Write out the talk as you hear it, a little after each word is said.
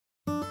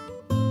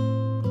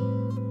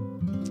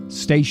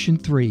Station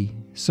 3.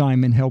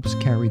 Simon helps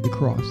carry the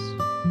cross.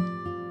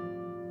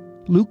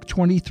 Luke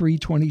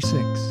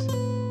 23:26.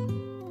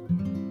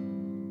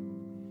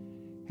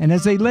 And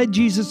as they led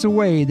Jesus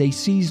away, they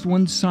seized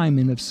one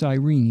Simon of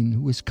Cyrene,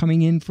 who was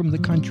coming in from the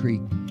country,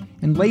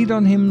 and laid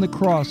on him the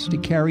cross to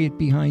carry it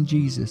behind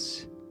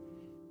Jesus.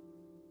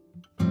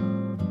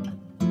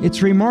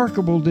 It's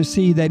remarkable to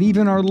see that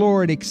even our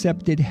Lord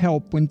accepted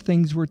help when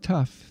things were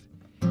tough.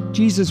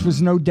 Jesus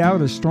was no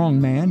doubt a strong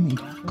man. He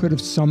could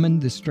have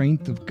summoned the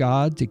strength of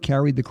God to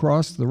carry the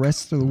cross the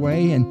rest of the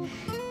way, and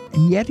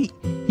yet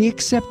he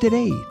accepted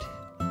aid.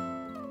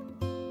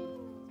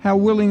 How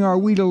willing are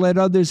we to let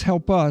others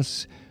help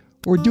us?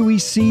 Or do we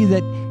see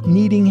that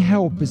needing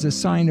help is a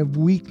sign of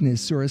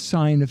weakness or a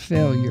sign of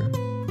failure?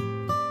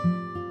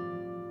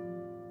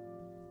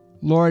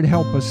 Lord,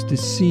 help us to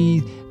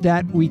see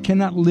that we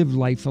cannot live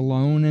life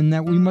alone and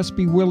that we must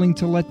be willing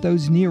to let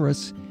those near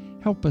us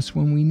help us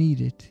when we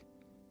need it.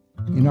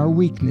 In our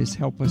weakness,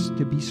 help us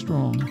to be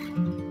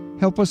strong.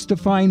 Help us to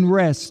find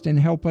rest and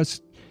help us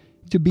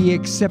to be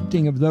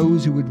accepting of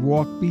those who would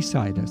walk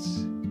beside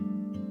us.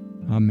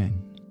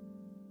 Amen.